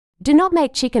Do not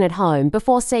make chicken at home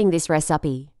before seeing this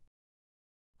recipe.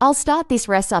 I'll start this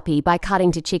recipe by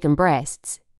cutting to chicken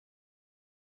breasts.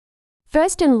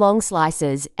 First in long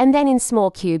slices and then in small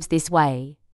cubes this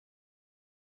way.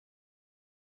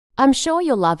 I'm sure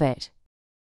you'll love it.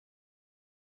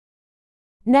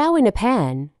 Now in a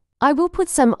pan, I will put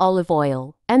some olive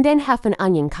oil and then half an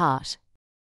onion cut.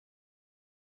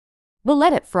 We'll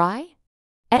let it fry.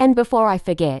 And before I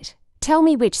forget, tell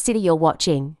me which city you're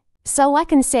watching, so I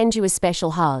can send you a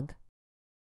special hug.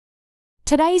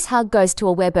 Today's hug goes to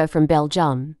a Weber from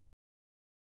Belgium.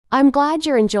 I'm glad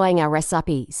you're enjoying our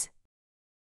recipes.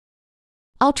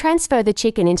 I'll transfer the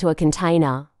chicken into a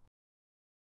container.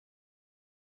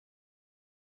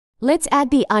 Let's add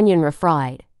the onion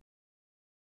refried.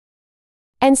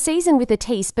 And season with a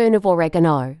teaspoon of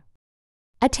oregano,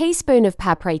 a teaspoon of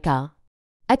paprika,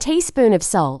 a teaspoon of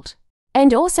salt,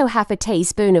 and also half a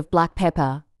teaspoon of black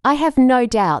pepper. I have no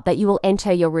doubt that you will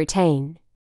enter your routine.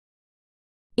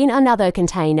 In another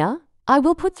container, I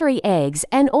will put 3 eggs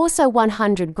and also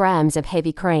 100 grams of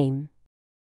heavy cream.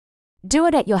 Do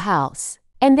it at your house,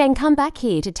 and then come back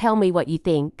here to tell me what you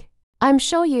think. I'm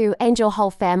sure you and your whole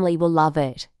family will love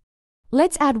it.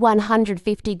 Let's add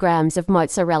 150 grams of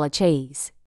mozzarella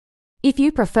cheese. If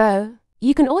you prefer,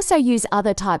 you can also use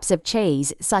other types of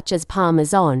cheese such as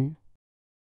Parmesan.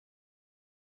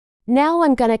 Now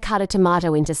I'm going to cut a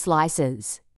tomato into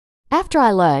slices. After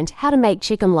I learned how to make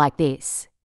chicken like this,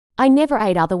 I never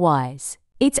ate otherwise.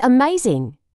 It's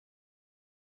amazing.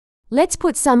 Let's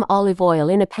put some olive oil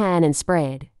in a pan and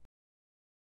spread.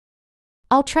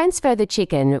 I'll transfer the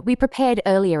chicken we prepared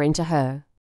earlier into her.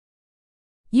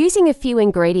 Using a few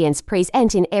ingredients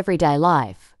present in everyday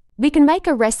life, we can make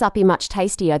a recipe much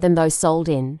tastier than those sold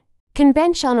in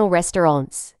conventional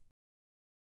restaurants.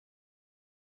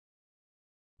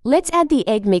 Let's add the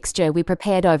egg mixture we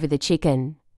prepared over the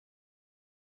chicken.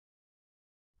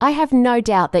 I have no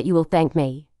doubt that you will thank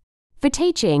me for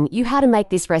teaching you how to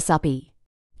make this recipe.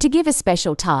 To give a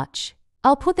special touch,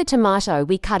 I'll put the tomato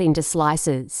we cut into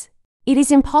slices. It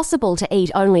is impossible to eat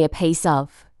only a piece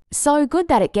of, so good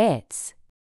that it gets.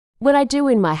 What I do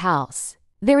in my house,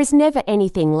 there is never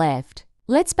anything left.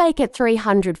 Let's bake at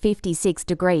 356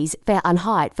 degrees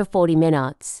Fahrenheit for 40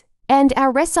 minutes. And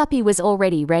our recipe was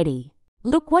already ready.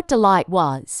 Look what delight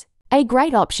was. A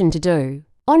great option to do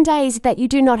on days that you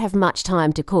do not have much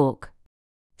time to cook.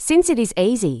 Since it is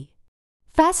easy,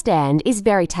 fast and is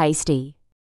very tasty.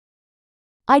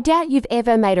 I doubt you've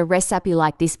ever made a recipe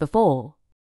like this before.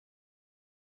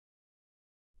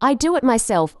 I do it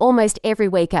myself almost every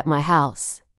week at my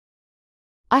house.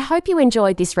 I hope you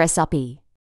enjoyed this recipe.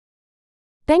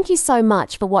 Thank you so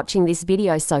much for watching this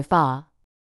video so far.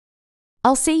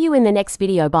 I'll see you in the next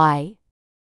video. Bye.